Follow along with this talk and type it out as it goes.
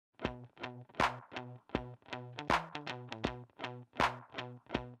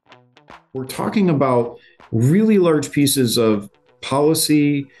We're talking about really large pieces of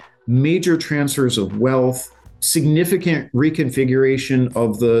policy, major transfers of wealth, significant reconfiguration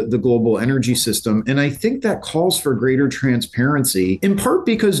of the global energy system. And I think that calls for greater transparency, in part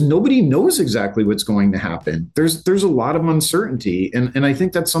because nobody knows exactly what's going to happen. There's a lot of uncertainty. And I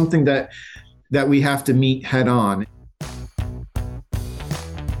think that's something that we have to meet head on.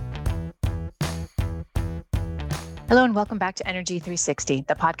 Hello and welcome back to Energy 360,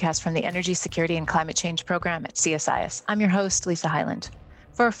 the podcast from the Energy Security and Climate Change Program at CSIS. I'm your host, Lisa Hyland.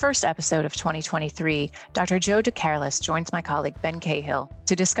 For our first episode of 2023, Dr. Joe DeCarolis joins my colleague Ben Cahill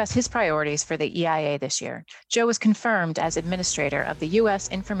to discuss his priorities for the EIA this year. Joe was confirmed as administrator of the U.S.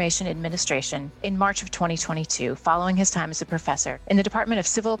 Information Administration in March of 2022, following his time as a professor in the Department of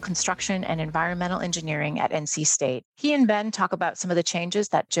Civil Construction and Environmental Engineering at NC State. He and Ben talk about some of the changes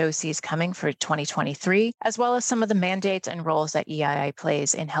that Joe sees coming for 2023, as well as some of the mandates and roles that EIA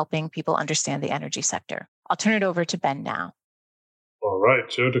plays in helping people understand the energy sector. I'll turn it over to Ben now. All right,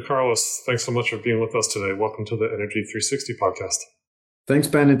 Joe DeCarolis, thanks so much for being with us today. Welcome to the Energy 360 podcast. Thanks,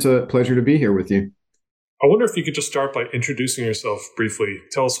 Ben. It's a pleasure to be here with you. I wonder if you could just start by introducing yourself briefly.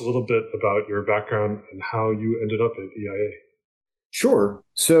 Tell us a little bit about your background and how you ended up at EIA. Sure.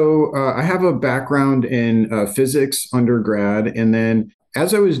 So I have a background in physics undergrad, and then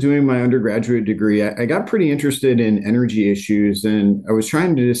as I was doing my undergraduate degree, I got pretty interested in energy issues, and I was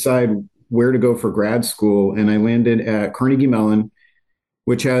trying to decide where to go for grad school, and I landed at Carnegie Mellon,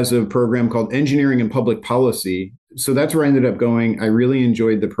 which has a program called Engineering and Public Policy. So that's where I ended up going. I really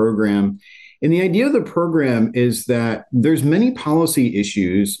enjoyed the program. And the idea of the program is that there's many policy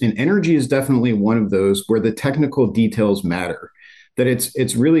issues, and energy is definitely one of those where the technical details matter. That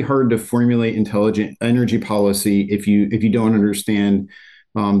it's really hard to formulate intelligent energy policy if you don't understand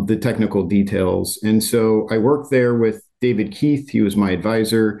the technical details. And so I worked there with David Keith. He was my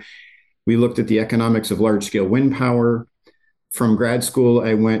advisor. We looked at the economics of large-scale wind power. From grad school,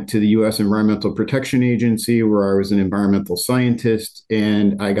 I went to the U.S. Environmental Protection Agency, where I was an environmental scientist,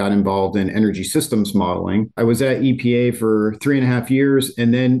 and I got involved in energy systems modeling. I was at EPA for 3.5 years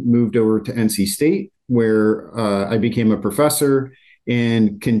and then moved over to NC State, where I became a professor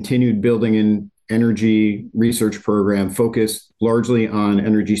and continued building an energy research program focused largely on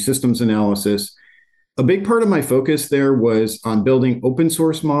energy systems analysis. A big part of my focus there was on building open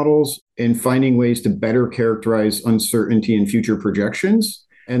source models and finding ways to better characterize uncertainty in future projections.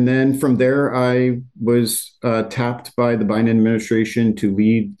 And then from there, I was tapped by the Biden administration to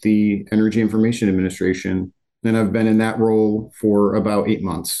lead the Energy Information Administration. And I've been in that role for about 8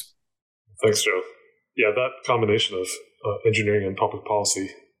 months. Thanks, Joe. Yeah, that combination of engineering and public policy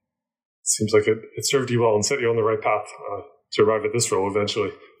seems like it served you well and set you on the right path to arrive at this role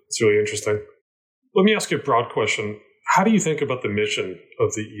eventually. It's really interesting. Let me ask you a broad question. How do you think about the mission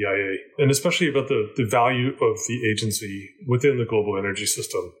of the EIA, and especially about the value of the agency within the global energy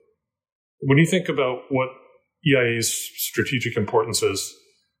system? When you think about what EIA's strategic importance is,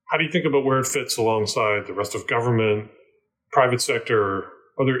 how do you think about where it fits alongside the rest of government, private sector, or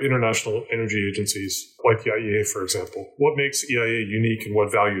other international energy agencies like the IEA, for example? What makes EIA unique and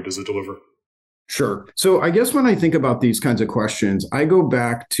what value does it deliver? Sure. So I guess when I think about these kinds of questions, I go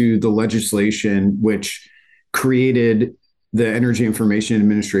back to the legislation which created the Energy Information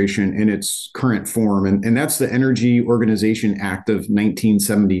Administration in its current form, and that's the Energy Organization Act of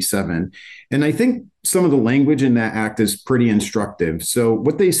 1977. And I think some of the language in that act is pretty instructive. So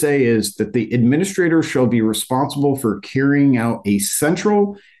what they say is that the administrator shall be responsible for carrying out a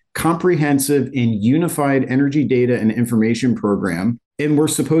central, comprehensive, and unified energy data and information program. And we're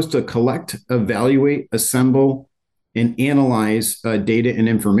supposed to collect, evaluate, assemble, and analyze data and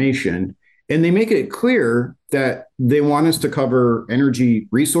information. And they make it clear that they want us to cover energy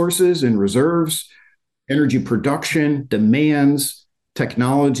resources and reserves, energy production, demands,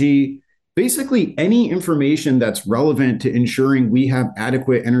 technology, basically any information that's relevant to ensuring we have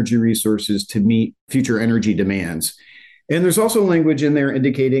adequate energy resources to meet future energy demands. And there's also language in there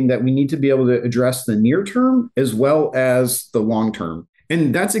indicating that we need to be able to address the near term as well as the long term.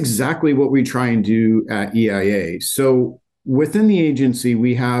 And that's exactly what we try and do at EIA. So within the agency,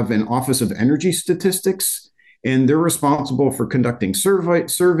 we have an Office of Energy Statistics, and they're responsible for conducting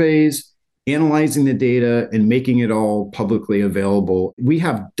surveys, analyzing the data, and making it all publicly available. We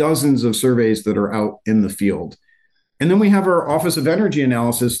have dozens of surveys that are out in the field. And then we have our Office of Energy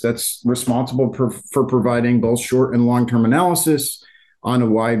Analysis that's responsible for providing both short and long-term analysis on a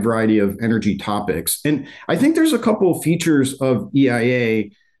wide variety of energy topics. And I think there's a couple of features of EIA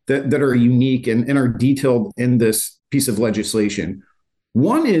that are unique and are detailed in this piece of legislation.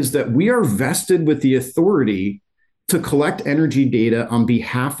 One is that we are vested with the authority to collect energy data on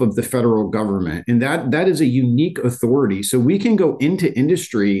behalf of the federal government. And that is a unique authority. So we can go into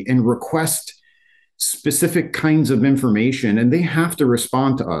industry and request specific kinds of information, and they have to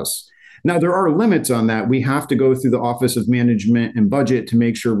respond to us. Now, there are limits on that. We have to go through the Office of Management and Budget to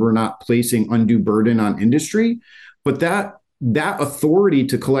make sure we're not placing undue burden on industry. But that authority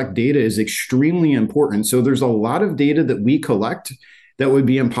to collect data is extremely important. So there's a lot of data that we collect that would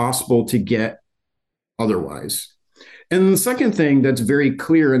be impossible to get otherwise. And the second thing that's very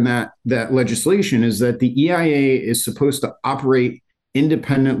clear in that legislation is that the EIA is supposed to operate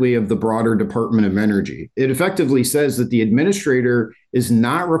independently of the broader Department of Energy. It effectively says that the administrator is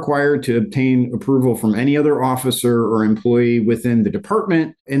not required to obtain approval from any other officer or employee within the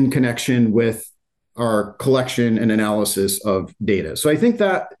department in connection with our collection and analysis of data. So I think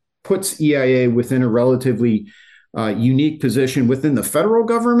that puts EIA within a relatively unique position within the federal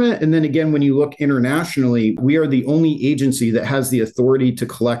government. And then again, when you look internationally, we are the only agency that has the authority to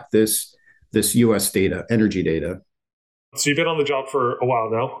collect this US data, energy data. So you've been on the job for a while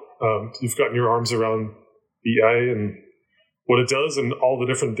now. You've gotten your arms around EIA and what it does and all the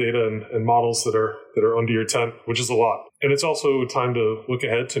different data and models that are under your tent, which is a lot. And it's also time to look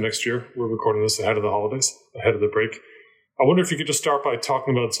ahead to next year. We're recording this ahead of the holidays, ahead of the break. I wonder if you could just start by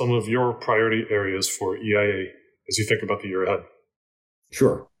talking about some of your priority areas for EIA as you think about the year ahead.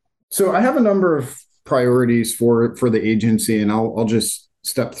 Sure. So I have a number of priorities for the agency, and I'll just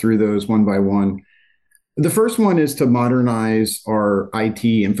step through those one by one. The first one is to modernize our IT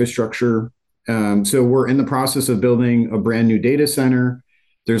infrastructure. So we're in the process of building a brand new data center.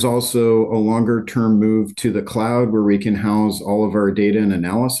 There's also a longer term move to the cloud where we can house all of our data and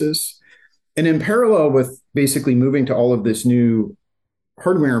analysis. And in parallel with basically moving to all of this new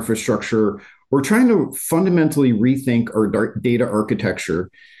hardware infrastructure, we're trying to fundamentally rethink our data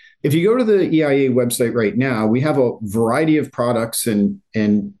architecture. If you go to the EIA website right now, we have a variety of products and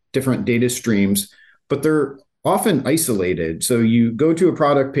different data streams, but they're often isolated. So you go to a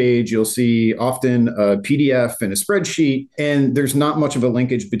product page, you'll see often a PDF and a spreadsheet, and there's not much of a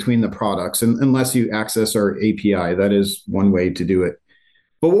linkage between the products unless you access our API. That is one way to do it.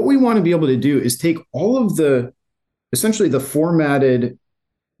 But what we want to be able to do is take all of essentially the formatted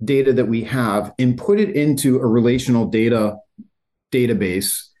data that we have and put it into a relational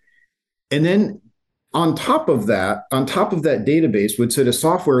database. And then on top of that database would sit a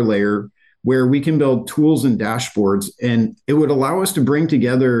software layer where we can build tools and dashboards, and it would allow us to bring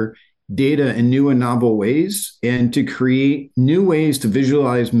together data in new and novel ways and to create new ways to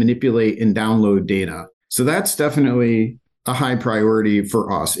visualize, manipulate, and download data. So that's definitely a high priority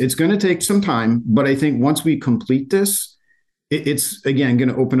for us. It's going to take some time, but I think once we complete this, it's, again, going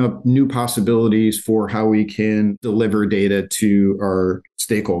to open up new possibilities for how we can deliver data to our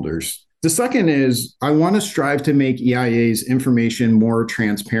stakeholders. The second is I want to strive to make EIA's information more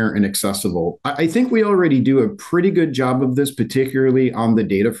transparent and accessible. I think we already do a pretty good job of this, particularly on the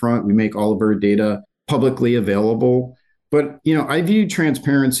data front. We make all of our data publicly available. But, I view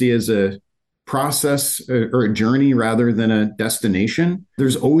transparency as a process or a journey rather than a destination.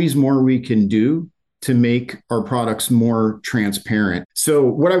 There's always more we can do to make our products more transparent. So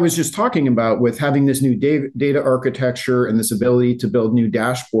what I was just talking about with having this new data architecture and this ability to build new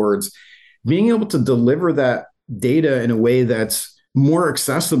dashboards, being able to deliver that data in a way that's more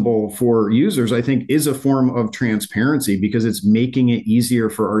accessible for users, I think is a form of transparency because it's making it easier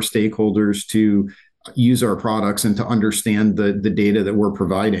for our stakeholders to use our products and to understand the data that we're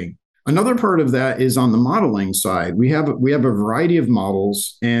providing. Another part of that is on the modeling side. We have a variety of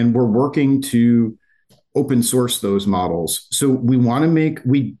models, and we're working to open source those models. So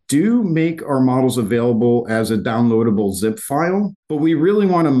we do make our models available as a downloadable zip file, but we really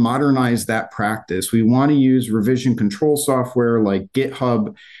want to modernize that practice. We want to use revision control software like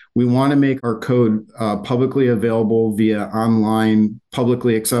GitHub. We want to make our code publicly available via online,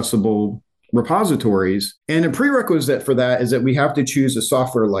 publicly accessible repositories. And a prerequisite for that is that we have to choose a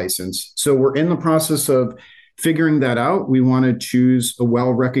software license. So we're in the process of figuring that out. We want to choose a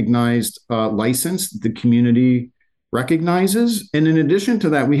well-recognized license that the community recognizes. And in addition to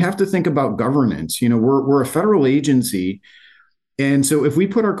that, we have to think about governance. We're a federal agency. And so if we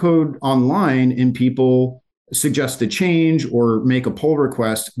put our code online and people suggest a change or make a pull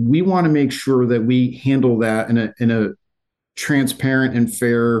request, we want to make sure that we handle that in a transparent and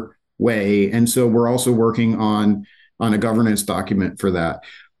fair way. And so we're also working on a governance document for that.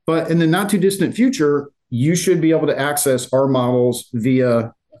 But in the not too distant future, you should be able to access our models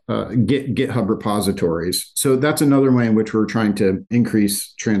via GitHub repositories. So that's another way in which we're trying to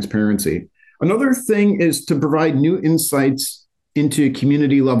increase transparency. Another thing is to provide new insights into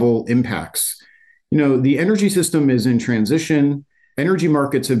community level impacts. The energy system is in transition. Energy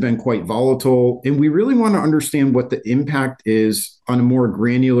markets have been quite volatile, and we really want to understand what the impact is on a more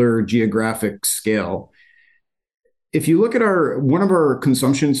granular geographic scale. If you look at one of our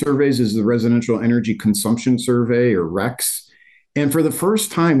consumption surveys is the Residential Energy Consumption Survey, or RECS. And for the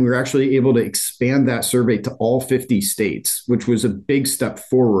first time, we were actually able to expand that survey to all 50 states, which was a big step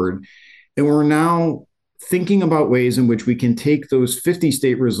forward. And we're now thinking about ways in which we can take those 50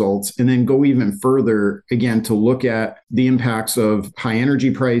 state results and then go even further, again, to look at the impacts of high energy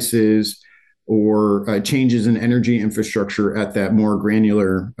prices or changes in energy infrastructure at that more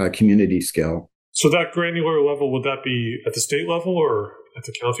granular community scale. So that granular level, would that be at the state level or at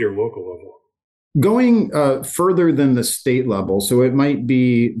the county or local level? Going further than the state level. So it might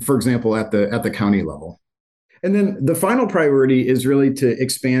be, for example, at the county level. And then the final priority is really to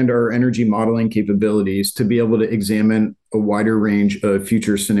expand our energy modeling capabilities to be able to examine a wider range of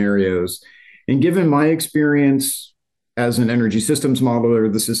future scenarios. And given my experience as an energy systems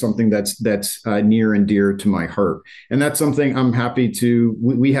modeler, this is something that's near and dear to my heart. And that's something I'm happy to,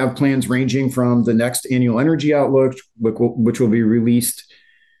 we have plans ranging from the next annual energy outlook, which will be released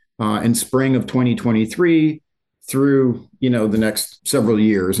in spring of 2023 through the next several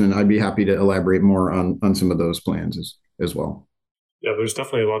years, and I'd be happy to elaborate more on some of those plans as well. Yeah, there's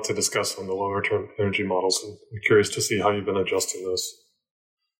definitely a lot to discuss on the longer term energy models, and I'm curious to see how you've been adjusting those.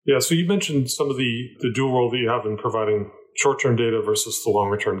 Yeah, so you mentioned some of the dual role that you have in providing short-term data versus the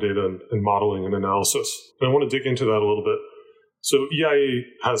longer-term data and modeling and analysis. And I want to dig into that a little bit. So EIA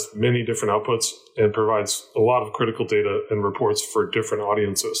has many different outputs and provides a lot of critical data and reports for different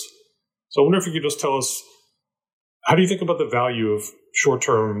audiences. So I wonder if you could just tell us, how do you think about the value of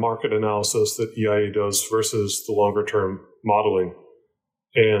short-term market analysis that EIA does versus the longer-term modeling?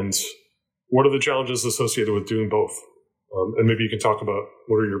 And what are the challenges associated with doing both? And maybe you can talk about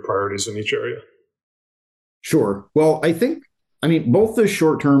what are your priorities in each area. Sure. Well, I think, both the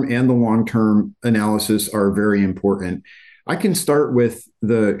short-term and the long-term analysis are very important. I can start with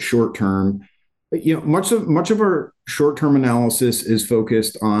the short-term. Much of our short-term analysis is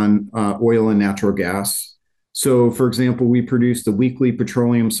focused on oil and natural gas. So, for example, we produce the weekly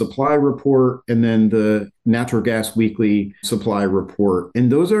petroleum supply report and then the natural gas weekly supply report. And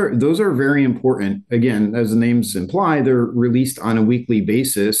those are very important. Again, as the names imply, they're released on a weekly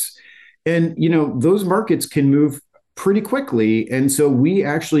basis. And, those markets can move pretty quickly. And so we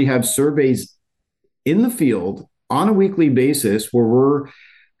actually have surveys in the field on a weekly basis where we're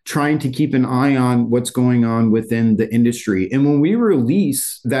trying to keep an eye on what's going on within the industry. And when we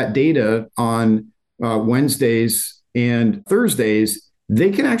release that data on Wednesdays and Thursdays,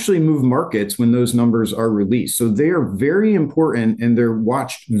 they can actually move markets when those numbers are released. So they are very important and they're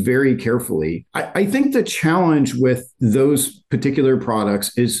watched very carefully. I think the challenge with those particular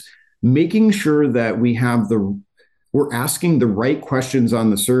products is making sure that we're asking the right questions on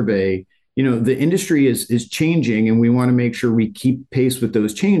the survey. The industry is changing, and we want to make sure we keep pace with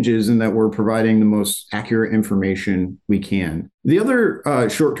those changes and that we're providing the most accurate information we can. The other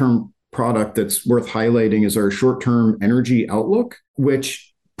short-term product that's worth highlighting is our short-term energy outlook,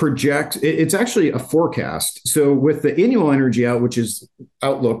 which projects, it's actually a forecast. So with the annual energy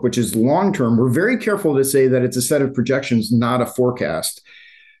outlook, which is long-term, we're very careful to say that it's a set of projections, not a forecast.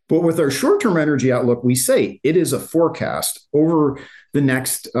 But with our short-term energy outlook, we say it is a forecast over the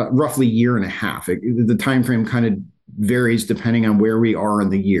next roughly year and a half. The time frame kind of varies depending on where we are in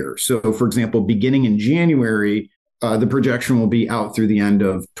the year. So, for example, beginning in January, the projection will be out through the end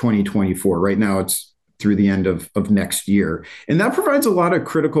of 2024. Right now, it's through the end of next year. And that provides a lot of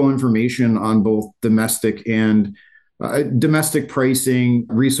critical information on both domestic pricing,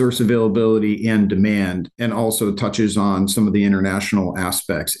 resource availability, and demand, and also touches on some of the international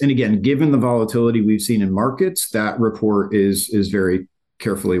aspects. And again, given the volatility we've seen in markets, that report is very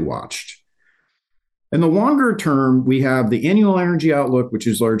carefully watched. In the longer term, we have the annual energy outlook, which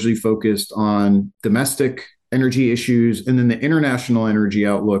is largely focused on domestic energy issues, and then the international energy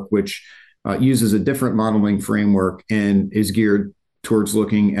outlook, which uses a different modeling framework and is geared towards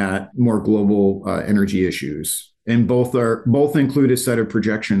looking at more global energy issues. And both include a set of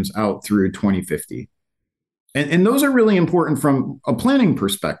projections out through 2050. And those are really important from a planning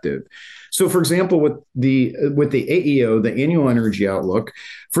perspective. So, for example, with the AEO, the Annual Energy Outlook,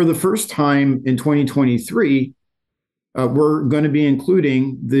 for the first time in 2023, we're going to be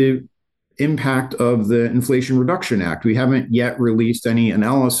including the impact of the Inflation Reduction Act. We haven't yet released any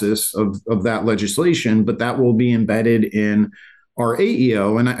analysis of that legislation, but that will be embedded in our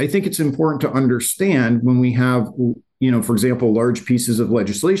AEO. And I think it's important to understand when we have, for example, large pieces of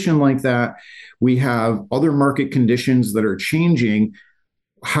legislation like that, we have other market conditions that are changing.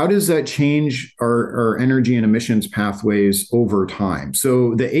 how does that change our energy and emissions pathways over time?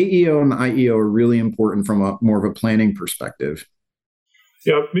 So the AEO and the IEO are really important from a more of a planning perspective.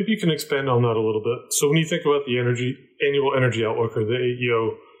 Yeah, maybe you can expand on that a little bit. So when you think about the annual energy outlook or the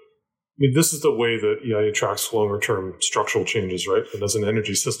AEO, I mean, this is the way that EIA tracks longer-term structural changes, right? And as an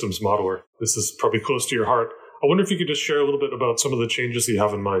energy systems modeler, this is probably close to your heart. I wonder if you could just share a little bit about some of the changes that you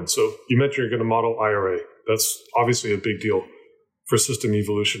have in mind. So you mentioned you're going to model IRA. That's obviously a big deal for system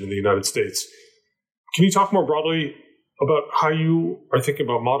evolution in the United States. Can you talk more broadly about how you are thinking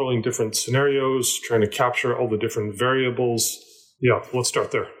about modeling different scenarios, trying to capture all the different variables? Yeah, let's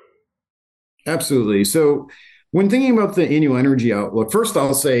start there. Absolutely. So when thinking about the annual energy outlook, first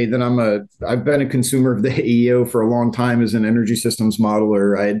I'll say that I've been a consumer of the AEO for a long time as an energy systems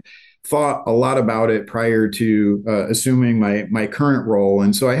modeler. I'd thought a lot about it prior to assuming my current role.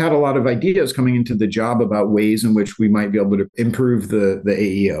 And so I had a lot of ideas coming into the job about ways in which we might be able to improve the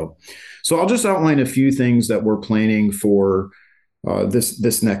AEO. So I'll just outline a few things that we're planning for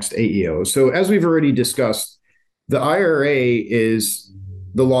this next AEO. So as we've already discussed, the IRA is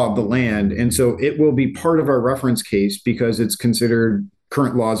the law of the land. And so it will be part of our reference case because it's considered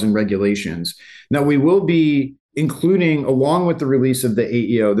current laws and regulations. Now, we will be including, along with the release of the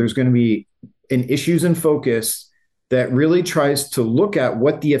AEO, there's going to be an issues in focus that really tries to look at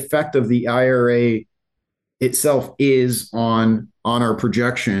what the effect of the IRA itself is on our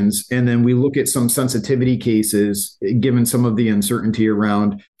projections. And then we look at some sensitivity cases, given some of the uncertainty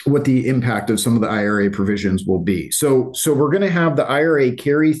around what the impact of some of the IRA provisions will be. So we're going to have the IRA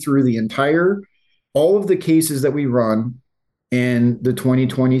carry through all of the cases that we run in the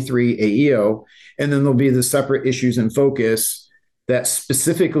 2023 AEO. And then there'll be the separate issues in focus that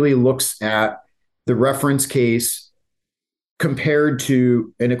specifically looks at the reference case compared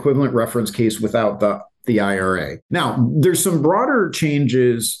to an equivalent reference case without the IRA. Now, there's some broader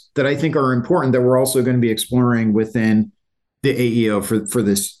changes that I think are important that we're also going to be exploring within the AEO for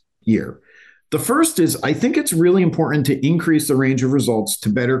this year. The first is, I think it's really important to increase the range of results to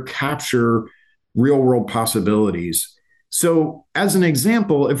better capture real world possibilities. So as an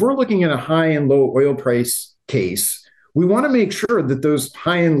example, if we're looking at a high and low oil price case, we want to make sure that those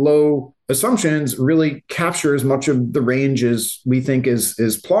high and low assumptions really capture as much of the range as we think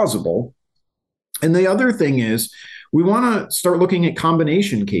is plausible. And the other thing is we want to start looking at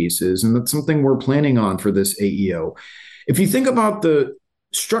combination cases, and that's something we're planning on for this AEO. If you think about the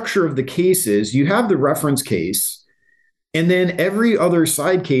structure of the cases, you have the reference case, and then every other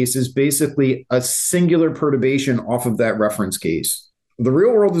side case is basically a singular perturbation off of that reference case. The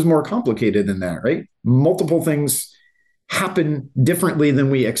real world is more complicated than that, right? Multiple things happen differently than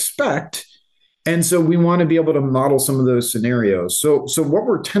we expect. And so we want to be able to model some of those scenarios. So what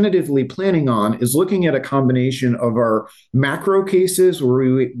we're tentatively planning on is looking at a combination of our macro cases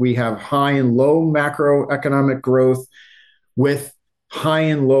where we have high and low macroeconomic growth with high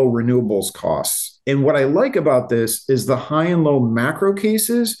and low renewables costs. And what I like about this is the high and low macro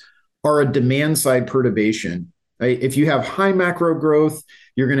cases are a demand side perturbation. Right? If you have high macro growth,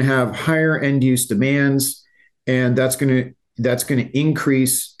 you're going to have higher end use demands, and that's going to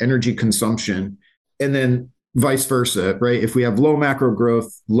increase energy consumption. And then vice versa, right? If we have low macro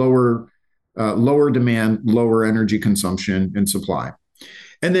growth, lower demand, lower energy consumption and supply.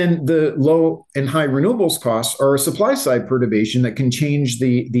 And then the low and high renewables costs are a supply side perturbation that can change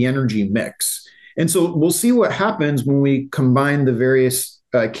the energy mix. And so we'll see what happens when we combine the various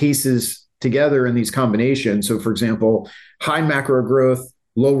cases together in these combinations. So for example, high macro growth,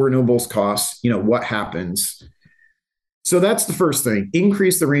 low renewables costs, what happens? So that's the first thing,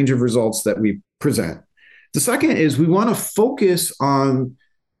 increase the range of results that we present. The second is we want to focus on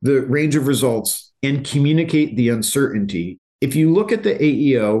the range of results and communicate the uncertainty. If you look at the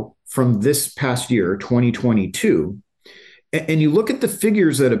AEO from this past year, 2022, and you look at the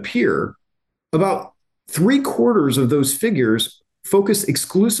figures that appear, about 3/4 of those figures focus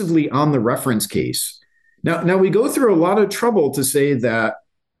exclusively on the reference case. Now we go through a lot of trouble to say that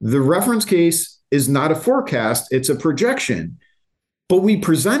the reference case is not a forecast, it's a projection. But we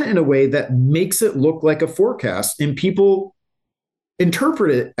present it in a way that makes it look like a forecast, and people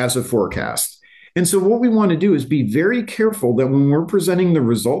interpret it as a forecast. And so what we want to do is be very careful that when we're presenting the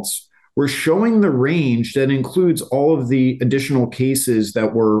results, we're showing the range that includes all of the additional cases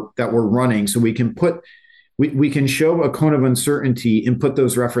that we're running. So we can show a cone of uncertainty and put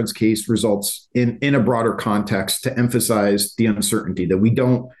those reference case results in a broader context to emphasize the uncertainty that we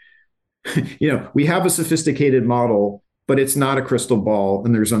don't, we have a sophisticated model, but it's not a crystal ball,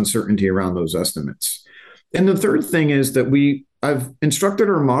 and there's uncertainty around those estimates. And the third thing is that I've instructed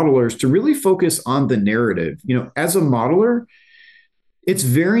our modelers to really focus on the narrative. As a modeler, it's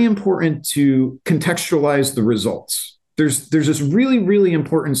very important to contextualize the results. There's this really, really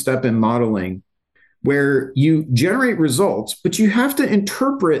important step in modeling where you generate results, but you have to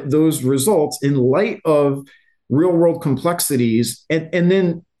interpret those results in light of real world complexities and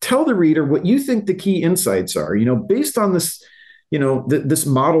then tell the reader what you think the key insights are. Based on this, this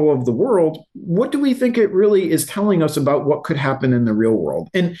model of the world, what do we think it really is telling us about what could happen in the real world?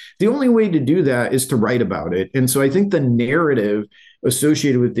 And the only way to do that is to write about it. And so I think the narrative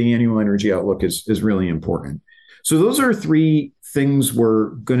associated with the annual energy outlook is really important. So those are three things we're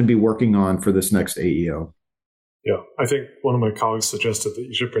going to be working on for this next AEO. Yeah, I think one of my colleagues suggested that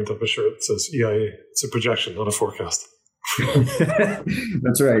you should print up a shirt that says EIA. It's a projection, not a forecast.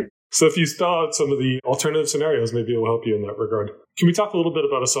 That's right. So if you thought some of the alternative scenarios, maybe it will help you in that regard. Can we talk a little bit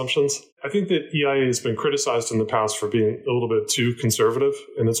about assumptions? I think that EIA has been criticized in the past for being a little bit too conservative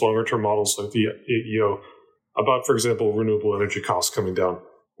in its longer-term models like the AEO about, for example, renewable energy costs coming down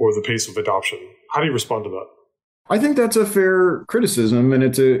or the pace of adoption. How do you respond to that? I think that's a fair criticism, and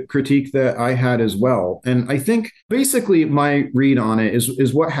it's a critique that I had as well. And I think basically my read on it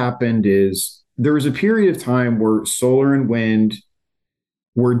is what happened is there was a period of time where solar and wind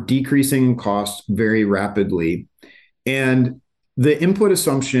were decreasing in cost very rapidly. And the input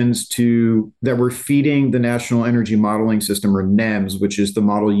assumptions that were feeding the National Energy Modeling System, or NEMS, which is the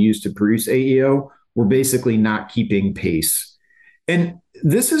model used to produce AEO, were basically not keeping pace. And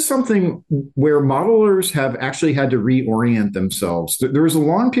this is something where modelers have actually had to reorient themselves. There was a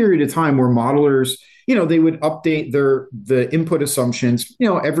long period of time where modelers, they would update the input assumptions,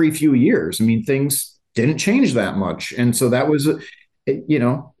 every few years. I mean, things didn't change that much. And so that was,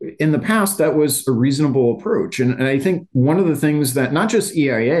 in the past, that was a reasonable approach. And I think one of the things that not just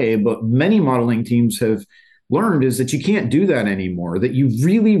EIA, but many modeling teams have learned is that you can't do that anymore, that you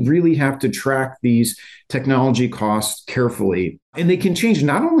really, really have to track these technology costs carefully. And they can change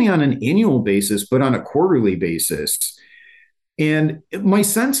not only on an annual basis, but on a quarterly basis. And my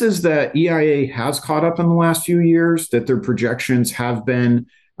sense is that EIA has caught up in the last few years, that their projections have been,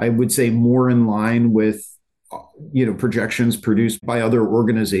 I would say, more in line with projections produced by other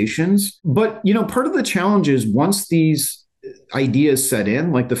organizations. But, part of the challenge is once these ideas set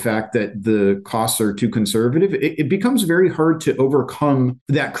in, like the fact that the costs are too conservative, it becomes very hard to overcome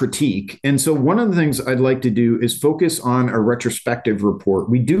that critique. And so one of the things I'd like to do is focus on a retrospective report.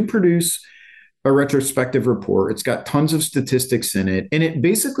 We do produce a retrospective report. It's got tons of statistics in it, and it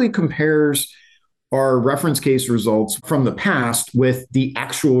basically compares our reference case results from the past with the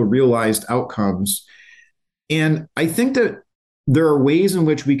actual realized outcomes. And I think that there are ways in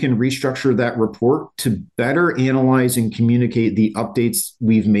which we can restructure that report to better analyze and communicate the updates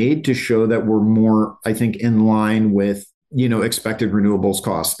we've made to show that we're more, I think, in line with, expected renewables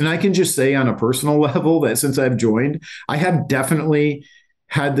costs. And I can just say on a personal level that since I've joined, I have definitely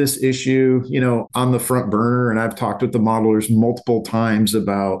had this issue, on the front burner. And I've talked with the modelers multiple times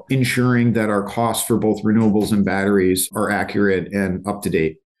about ensuring that our costs for both renewables and batteries are accurate and up to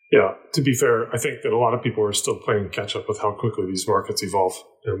date. Yeah, to be fair, I think that a lot of people are still playing catch up with how quickly these markets evolve.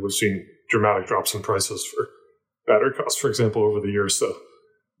 And we've seen dramatic drops in prices for battery costs, for example, over the years. So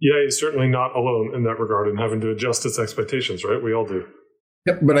EIA is certainly not alone in that regard and having to adjust its expectations, right? We all do.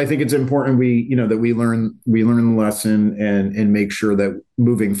 Yep, but I think it's important that we learn the lesson and make sure that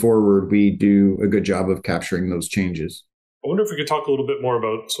moving forward, we do a good job of capturing those changes. I wonder if we could talk a little bit more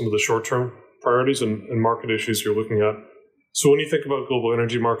about some of the short-term priorities and market issues you're looking at. So when you think about global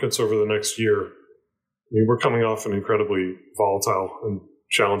energy markets over the next year, we're coming off an incredibly volatile and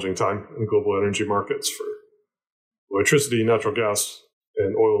challenging time in global energy markets for electricity, natural gas,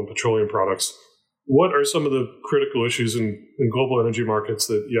 and oil and petroleum products. What are some of the critical issues in global energy markets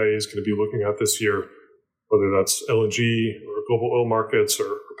that EIA is going to be looking at this year, whether that's LNG or global oil markets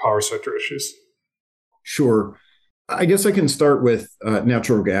or power sector issues? Sure. I guess I can start with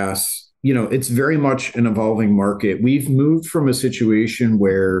natural gas. It's very much an evolving market. We've moved from a situation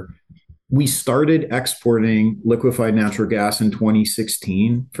where we started exporting liquefied natural gas in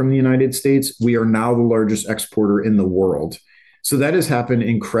 2016 from the United States. We are now the largest exporter in the world. So that has happened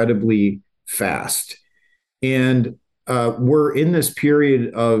incredibly fast. And we're in this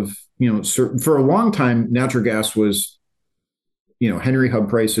period of, for a long time, natural gas was, Henry Hub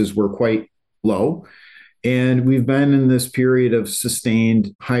prices were quite low. And we've been in this period of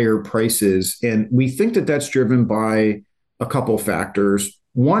sustained higher prices. And we think that that's driven by a couple factors.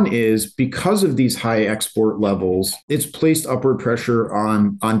 One is because of these high export levels, it's placed upward pressure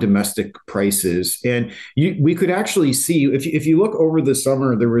on domestic prices. And we could actually see, if you look over the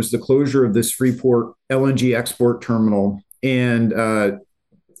summer, there was the closure of this Freeport LNG export terminal. And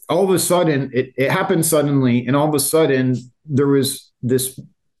all of a sudden, it happened suddenly. And all of a sudden, there was this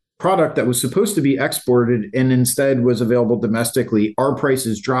product that was supposed to be exported and instead was available domestically, our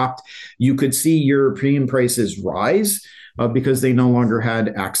prices dropped. You could see European prices rise because they no longer had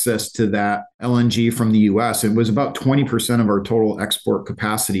access to that LNG from the US. It was about 20% of our total export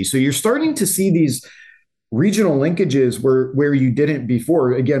capacity. So you're starting to see these regional linkages where you didn't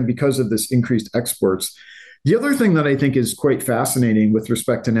before, again, because of this increased exports. The other thing that I think is quite fascinating with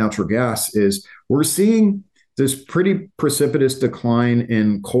respect to natural gas is we're seeing this pretty precipitous decline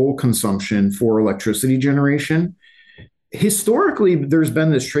in coal consumption for electricity generation. Historically, there's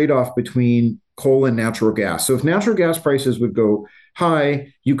been this trade-off between coal and natural gas. So if natural gas prices would go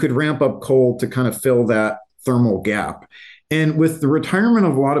high, you could ramp up coal to kind of fill that thermal gap. And with the retirement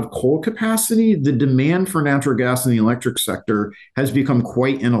of a lot of coal capacity, the demand for natural gas in the electric sector has become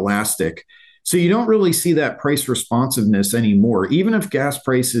quite inelastic. So you don't really see that price responsiveness anymore. Even if gas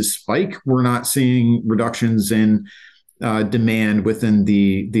prices spike, we're not seeing reductions in demand within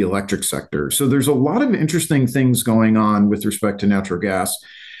the electric sector. So there's a lot of interesting things going on with respect to natural gas.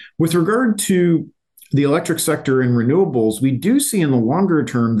 With regard to the electric sector and renewables, we do see in the longer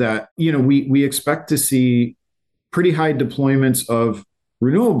term that, we expect to see pretty high deployments of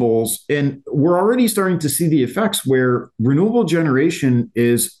renewables. And we're already starting to see the effects where renewable generation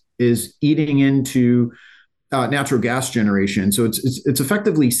is eating into natural gas generation. So it's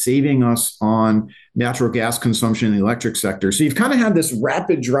effectively saving us on natural gas consumption in the electric sector. So you've kind of had this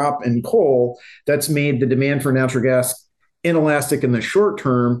rapid drop in coal that's made the demand for natural gas inelastic in the short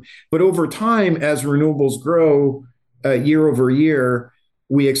term. But over time, as renewables grow year over year,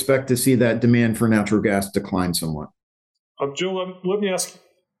 we expect to see that demand for natural gas decline somewhat. Joe, let me ask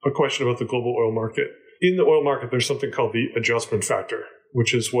a question about the global oil market. In the oil market, there's something called the adjustment factor,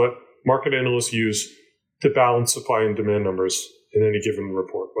 which is what market analysts use to balance supply and demand numbers in any given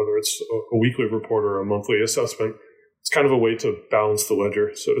report, whether it's a weekly report or a monthly assessment. It's kind of a way to balance the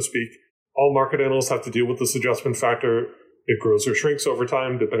ledger, so to speak. All market analysts have to deal with this adjustment factor. It grows or shrinks over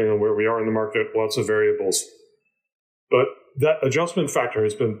time, depending on where we are in the market, lots of variables. But that adjustment factor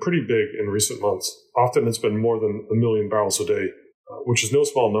has been pretty big in recent months. Often it's been more than 1 million barrels a day, which is no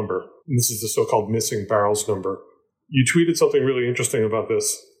small number. And this is the so-called missing barrels number. You tweeted something really interesting about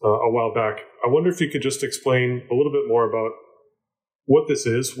this a while back. I wonder if you could just explain a little bit more about what this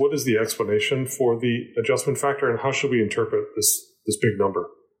is. What is the explanation for the adjustment factor, and how should we interpret this big number?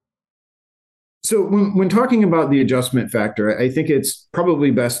 So when talking about the adjustment factor, I think it's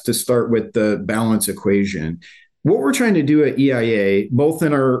probably best to start with the balance equation. What we're trying to do at EIA, both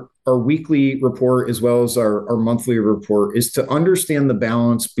in our weekly report as well as our monthly report, is to understand the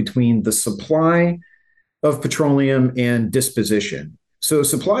balance between the supply of petroleum and disposition. So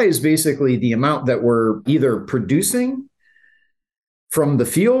supply is basically the amount that we're either producing from the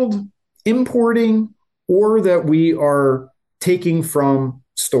field, importing, or that we are taking from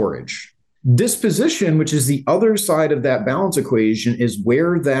storage. Disposition, which is the other side of that balance equation, is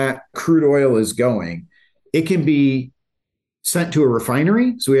where that crude oil is going. It can be sent to a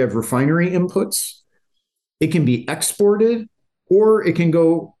refinery, so we have refinery inputs. It can be exported, or it can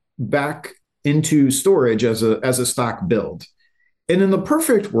go back into storage as a stock build. And in the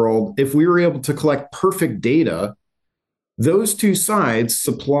perfect world, if we were able to collect perfect data, those two sides,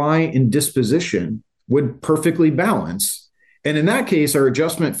 supply and disposition, would perfectly balance. And in that case, our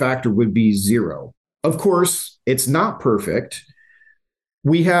adjustment factor would be 0. Of course, it's not perfect.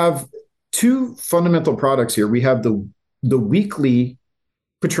 We have two fundamental products here. We have the weekly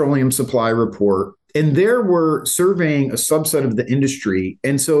petroleum supply report, and there we're surveying a subset of the industry.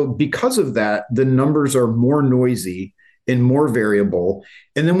 And so because of that, the numbers are more noisy and more variable.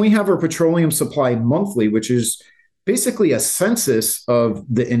 And then we have our petroleum supply monthly, which is basically a census of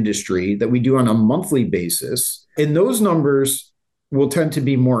the industry that we do on a monthly basis. And those numbers will tend to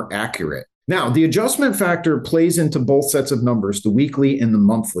be more accurate. Now, the adjustment factor plays into both sets of numbers, the weekly and the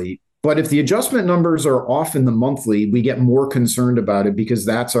monthly. But if the adjustment numbers are off in the monthly, we get more concerned about it because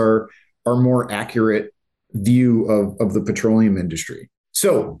that's our more accurate view of the petroleum industry.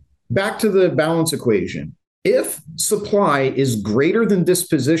 So back to the balance equation. If supply is greater than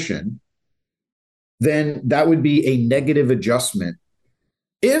disposition, then that would be a negative adjustment.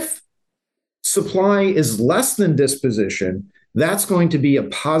 If supply is less than disposition, that's going to be a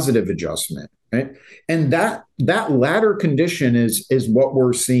positive adjustment, right? And that latter condition is what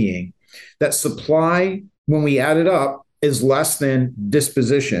we're seeing, that supply, when we add it up, is less than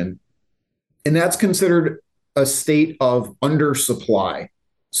disposition. And that's considered a state of undersupply.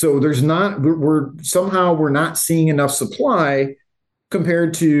 So we're not seeing enough supply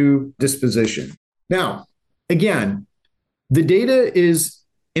compared to disposition. Now, again, the data is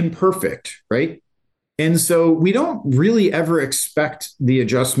imperfect, right? And so we don't really ever expect the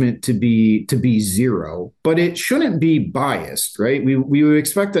adjustment to be zero, but it shouldn't be biased, right? We would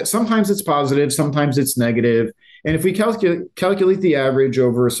expect that sometimes it's positive, sometimes it's negative. And if we calculate the average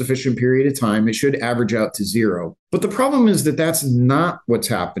over a sufficient period of time, it should average out to zero. But the problem is that that's not what's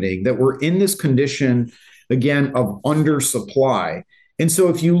happening, that we're in this condition, again, of undersupply. And so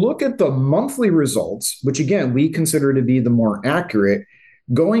if you look at the monthly results, which again, we consider to be the more accurate,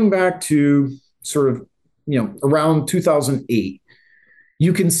 going back to sort of, around 2008,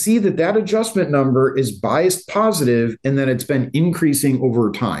 you can see that adjustment number is biased positive and that it's been increasing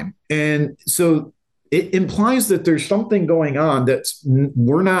over time. And so it implies that there's something going on that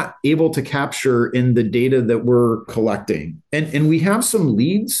we're not able to capture in the data that we're collecting. And we have some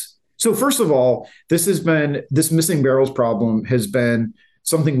leads. So first of all, this missing barrels problem has been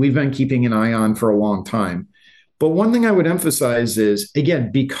something we've been keeping an eye on for a long time. But one thing I would emphasize is,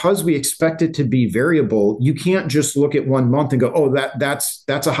 again, because we expect it to be variable, you can't just look at 1 month and go, oh,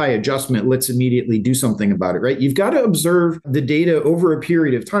 that's a high adjustment. Let's immediately do something about it, right? You've got to observe the data over a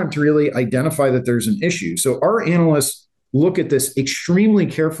period of time to really identify that there's an issue. So our analysts look at this extremely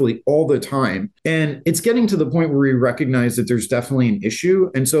carefully all the time. And it's getting to the point where we recognize that there's definitely an issue.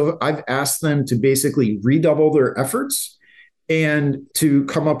 And so I've asked them to basically redouble their efforts and to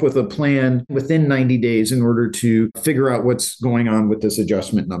come up with a plan within 90 days in order to figure out what's going on with this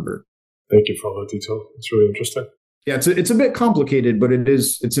adjustment number. Thank you for all that detail. It's really interesting. Yeah, it's a bit complicated, but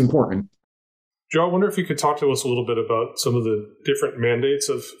it's important. Joe, I wonder if you could talk to us a little bit about some of the different mandates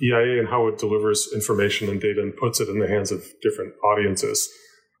of EIA and how it delivers information and data and puts it in the hands of different audiences.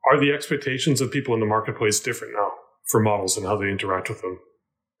 Are the expectations of people in the marketplace different now for models and how they interact with them?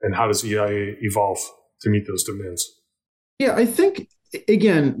 And how does EIA evolve to meet those demands? Yeah, I think,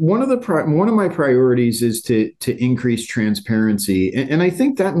 again, one of my priorities is to increase transparency. And I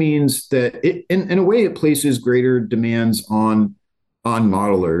think that means that in a way, it places greater demands on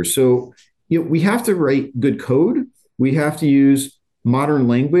modelers. So we have to write good code. We have to use modern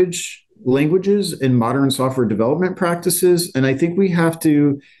languages and modern software development practices. And I think we have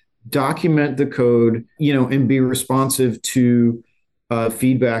to document the code, and be responsive to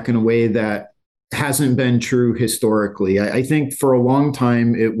feedback in a way that hasn't been true historically. I think for a long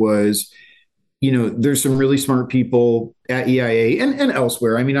time it was, there's some really smart people at EIA and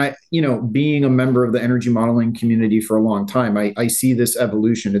elsewhere. I mean, being a member of the energy modeling community for a long time, I see this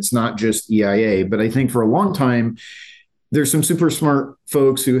evolution. It's not just EIA, but I think for a long time, there's some super smart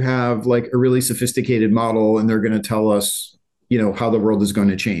folks who have like a really sophisticated model and they're going to tell us, how the world is going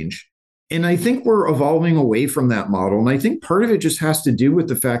to change. And I think we're evolving away from that model. And I think part of it just has to do with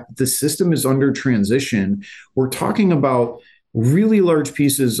the fact that the system is under transition. We're talking about really large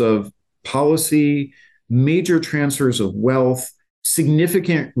pieces of policy, major transfers of wealth,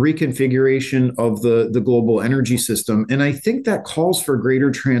 significant reconfiguration of the global energy system. And I think that calls for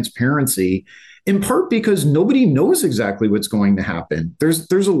greater transparency, in part because nobody knows exactly what's going to happen.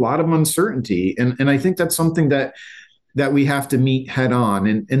 There's a lot of uncertainty. And I think that's something that we have to meet head on.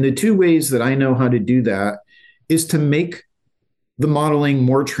 And the two ways that I know how to do that is to make the modeling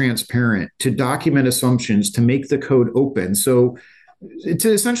more transparent, to document assumptions, to make the code open. So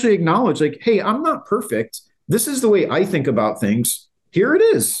to essentially acknowledge like, hey, I'm not perfect. This is the way I think about things. Here it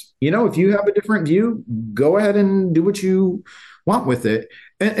is. If you have a different view, go ahead and do what you want with it.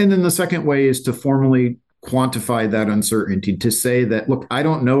 And then the second way is to formally quantify that uncertainty, to say that, look, I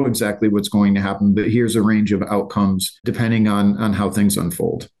don't know exactly what's going to happen, but here's a range of outcomes depending on how things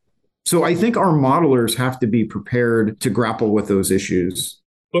unfold. So I think our modelers have to be prepared to grapple with those issues.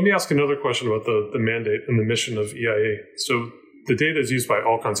 Let me ask another question about the mandate and the mission of EIA. So the data is used by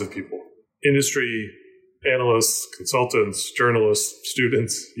all kinds of people, industry, analysts, consultants, journalists,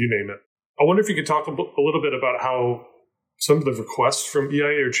 students, you name it. I wonder if you could talk a little bit about how some of the requests from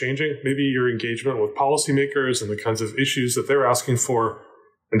EIA are changing, maybe your engagement with policymakers and the kinds of issues that they're asking for,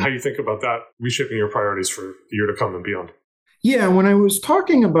 and how you think about that reshaping your priorities for the year to come and beyond. Yeah, when I was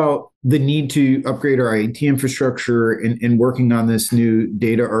talking about the need to upgrade our IT infrastructure and working on this new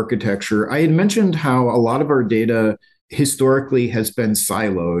data architecture, I had mentioned how a lot of our data historically has been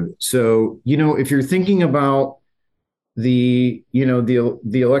siloed. So, if you're thinking about the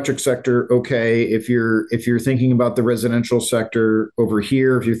electric sector, okay, if you're thinking about the residential sector over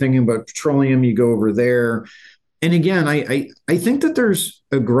here, if you're thinking about petroleum, you go over there. And again, I think that there's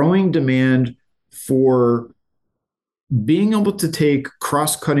a growing demand for being able to take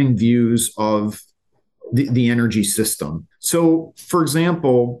cross-cutting views of the energy system. So, for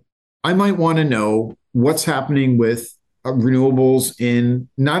example, I might want to know what's happening with renewables in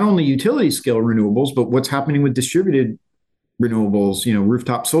not only utility scale renewables, but what's happening with distributed renewables,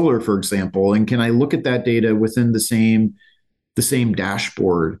 rooftop solar, for example? And can I look at that data within the same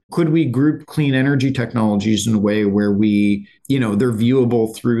dashboard? Could we group clean energy technologies in a way where they're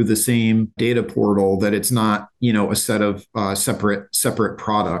viewable through the same data portal, that it's not, a set of separate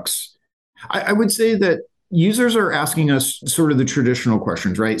products? I would say that users are asking us sort of the traditional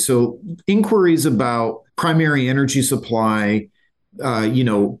questions, right? So inquiries about primary energy supply,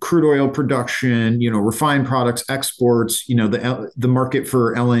 crude oil production, refined products, exports, the market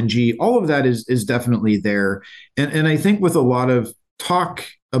for LNG, all of that is definitely there. And I think with a lot of talk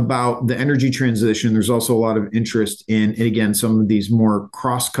about the energy transition, there's also a lot of interest in, again, some of these more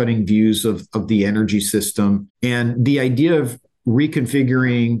cross-cutting views of the energy system. And the idea of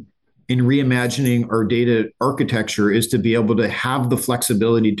reconfiguring and reimagining our data architecture is to be able to have the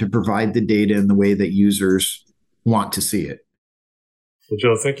flexibility to provide the data in the way that users want to see it. Well,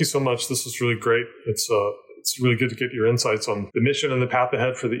 Joe, thank you so much. This was really great. It's really good to get your insights on the mission and the path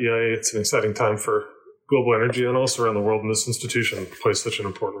ahead for the EIA. It's an exciting time for global energy and also around the world, and this institution plays such an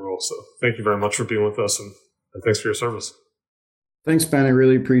important role. So thank you very much for being with us, and thanks for your service. Thanks, Ben. I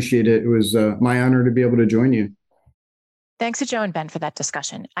really appreciate it. It was my honor to be able to join you. Thanks to Joe and Ben for that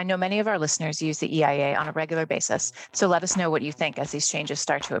discussion. I know many of our listeners use the EIA on a regular basis, so let us know what you think as these changes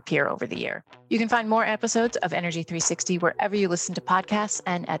start to appear over the year. You can find more episodes of Energy 360 wherever you listen to podcasts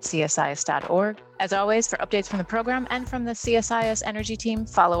and at csis.org. As always, for updates from the program and from the CSIS Energy team,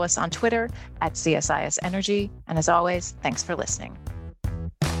 follow us on Twitter at CSIS Energy. And as always, thanks for listening.